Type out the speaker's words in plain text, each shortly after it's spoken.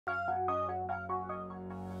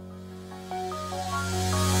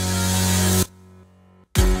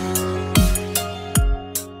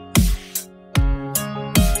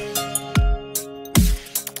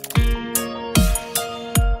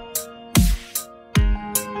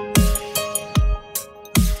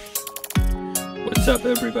up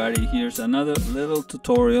everybody, here's another little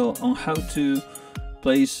tutorial on how to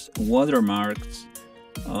place watermarks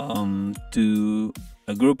to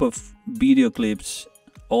a group of video clips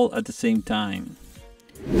all at the same time.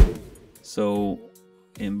 So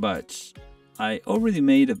in batch, I already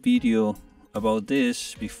made a video about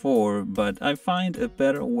this before, but I find a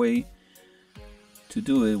better way to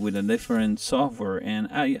do it with a different software, and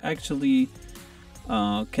I actually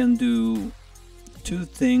can do two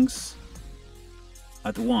things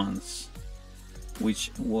at once, which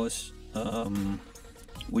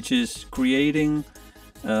is creating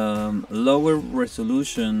lower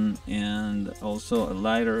resolution and also a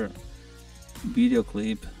lighter video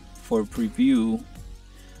clip for preview,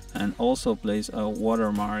 and also place a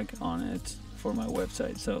watermark on it for my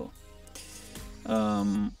website. So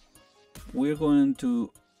we're going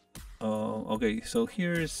to okay, so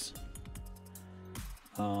here's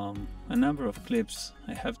a number of clips.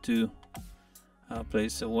 I have to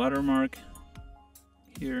place a watermark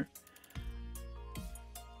here.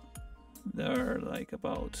 There are like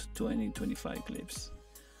about 20-25 clips.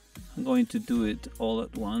 I'm going to do it all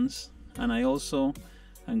at once, and I also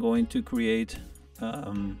am going to create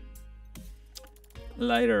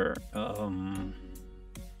lighter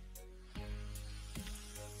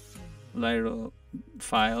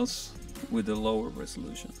files with a lower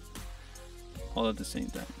resolution all at the same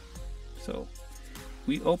time. So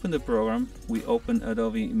we open the program, we open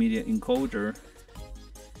Adobe Media Encoder,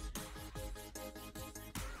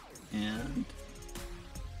 and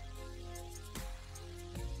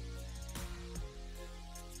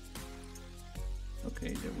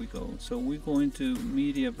okay, there we go. So we're going to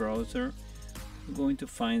media browser, we're going to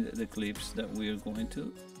find the clips that we are going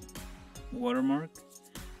to watermark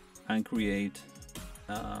and create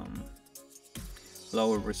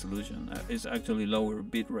lower resolution. It's actually lower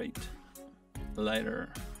bitrate, lighter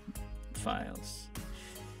files.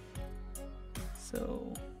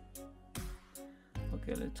 So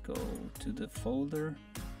okay, let's go to the folder,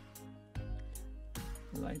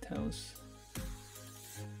 Lighthouse,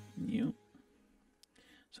 new.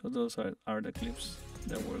 So those are the clips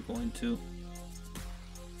that we're going to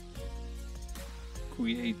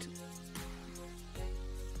create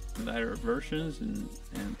lighter versions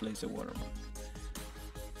and place a watermark.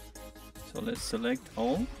 So let's select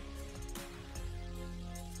all,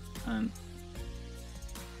 and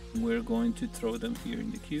we're going to throw them here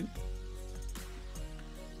in the queue.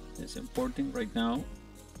 It's importing right now.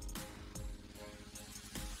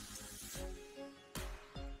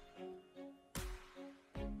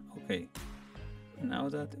 Okay, now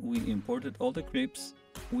that we imported all the clips,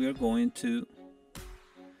 we are going to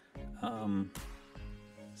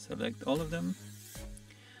select all of them,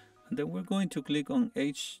 and then we're going to click on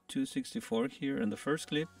H264 here in the first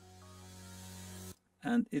clip,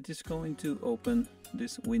 and it is going to open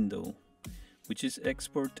this window, which is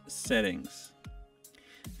export settings.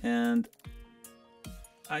 And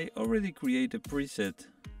I already created a preset.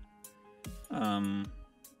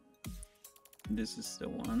 This is the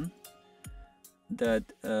one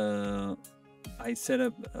that I set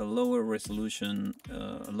up a lower resolution,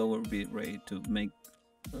 a lower bit rate to make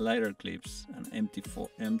lighter clips and empty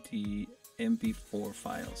MP4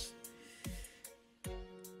 files.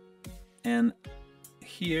 And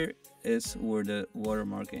here is where the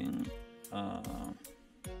watermarking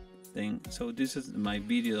thing. So this is my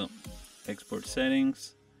video export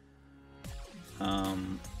settings.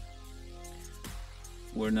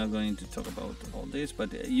 We're not going to talk about all this,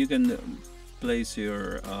 but you can place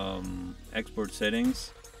your export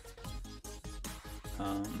settings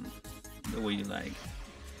the way you like.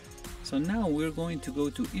 So now we're going to go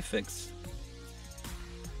to effects,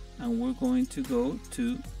 and we're going to go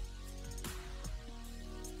to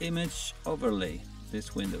image overlay,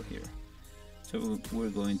 this window here. So we're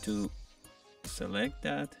going to select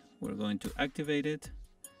that, we're going to activate it,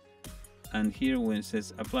 and here when it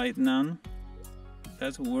says applied none,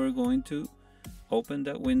 that's what we're going to open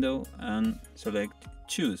that window and select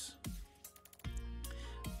choose.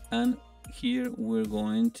 And here we're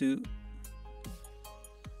going to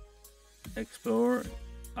explore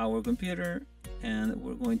our computer, and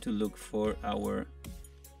we're going to look for our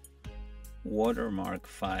watermark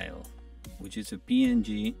file, which is a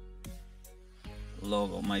PNG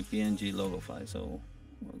logo, my PNG logo file. So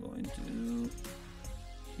we're going to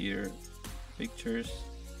here pictures,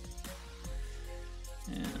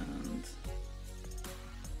 and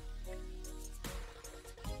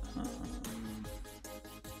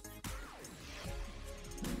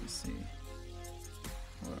let me see,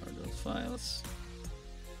 where are those files?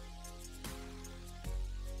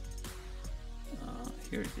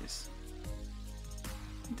 Here it is.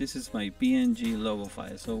 this is my PNG logo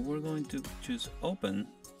file, so we're going to choose open.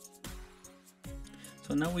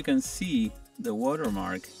 So now we can see the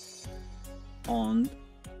watermark on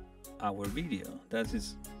our video. That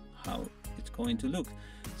is how it's going to look.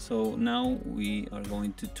 So now we are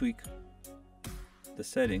going to tweak the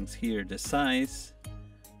settings here. The size,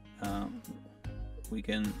 we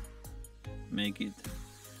can make it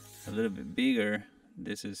a little bit bigger.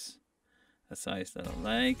 This is a size that I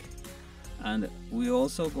like. And we're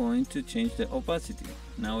also going to change the opacity.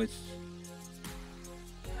 Now it's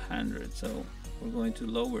 100, so we're going to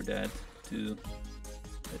lower that to,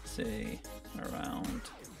 let's say, around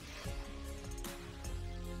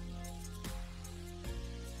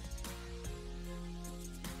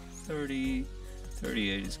 30,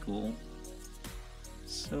 38 is cool.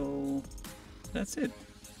 So that's it.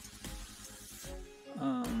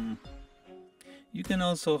 You can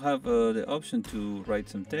also have the option to write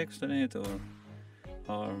some text on it,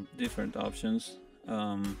 or different options.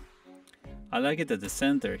 I like it at the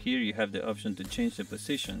center. Here you have the option to change the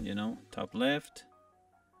position, you know, top left,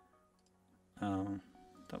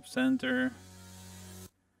 top center,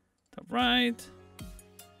 top right.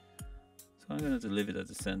 So I'm going to leave it at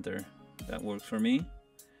the center. That works for me.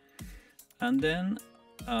 And then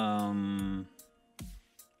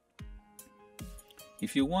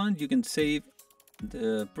if you want, you can save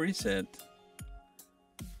the preset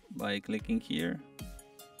by clicking here,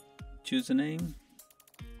 choose a name,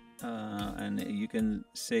 and you can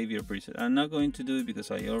save your preset. I'm not going to do it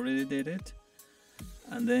because I already did it.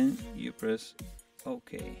 And then you press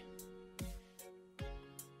OK.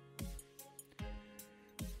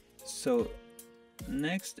 So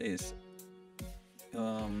next is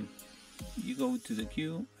you go to the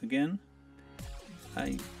queue again.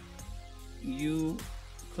 You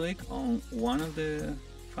click on one of the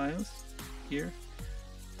files here,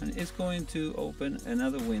 and it's going to open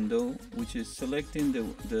another window, which is selecting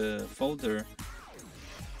the folder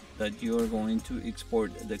that you are going to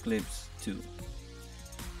export the clips to.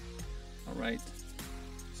 Alright,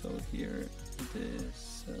 so here it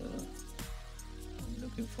is. I'm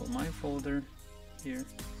looking for my folder here,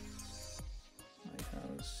 my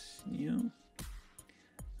house new.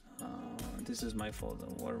 This is my folder,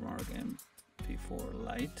 Watermark MP4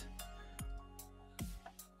 Lite.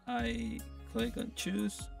 I click on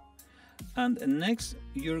choose, and next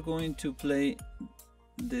you're going to play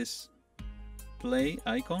this play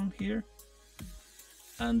icon here,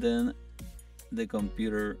 and then the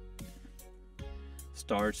computer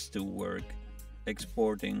starts to work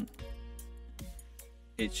exporting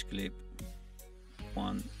each clip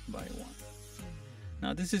one by one.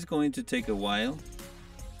 Now this is going to take a while,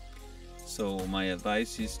 so my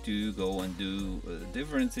advice is to go and do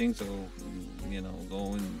different things, so you know,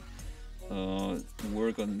 go and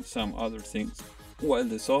work on some other things while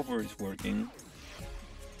the software is working.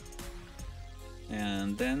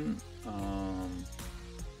 And then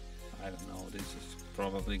I don't know, this is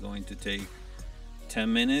probably going to take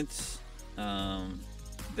 10 minutes, then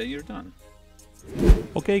you're done.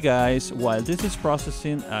 Okay guys, while this is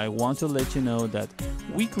processing, I want to let you know that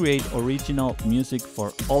we create original music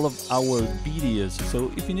for all of our videos.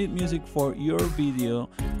 So if you need music for your video,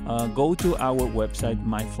 go to our website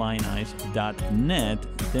myflyingeyes.net,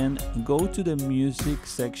 then go to the music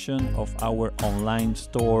section of our online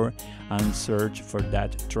store and search for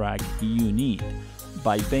that track you need.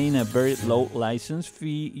 By paying a very low license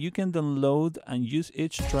fee, you can download and use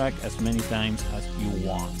each track as many times as you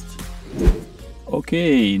want.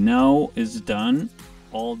 Okay, now it's done.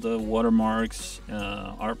 All the watermarks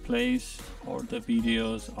are placed, or the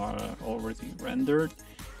videos are already rendered.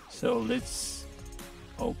 So let's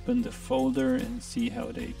open the folder and see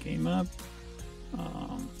how they came up.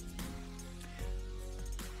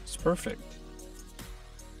 It's perfect.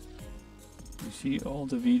 You see all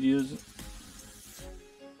the videos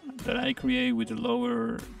that I create with a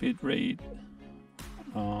lower bitrate.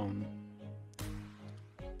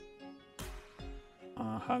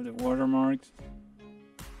 Have the watermarks,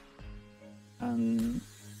 and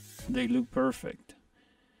they look perfect.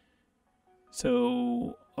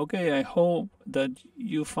 So okay, I hope that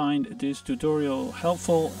you find this tutorial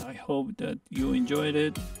helpful. I hope that you enjoyed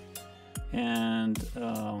it, and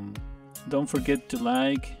don't forget to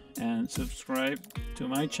like and subscribe to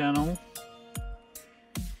my channel,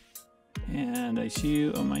 and I see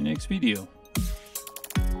you on my next video.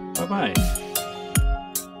 Bye bye.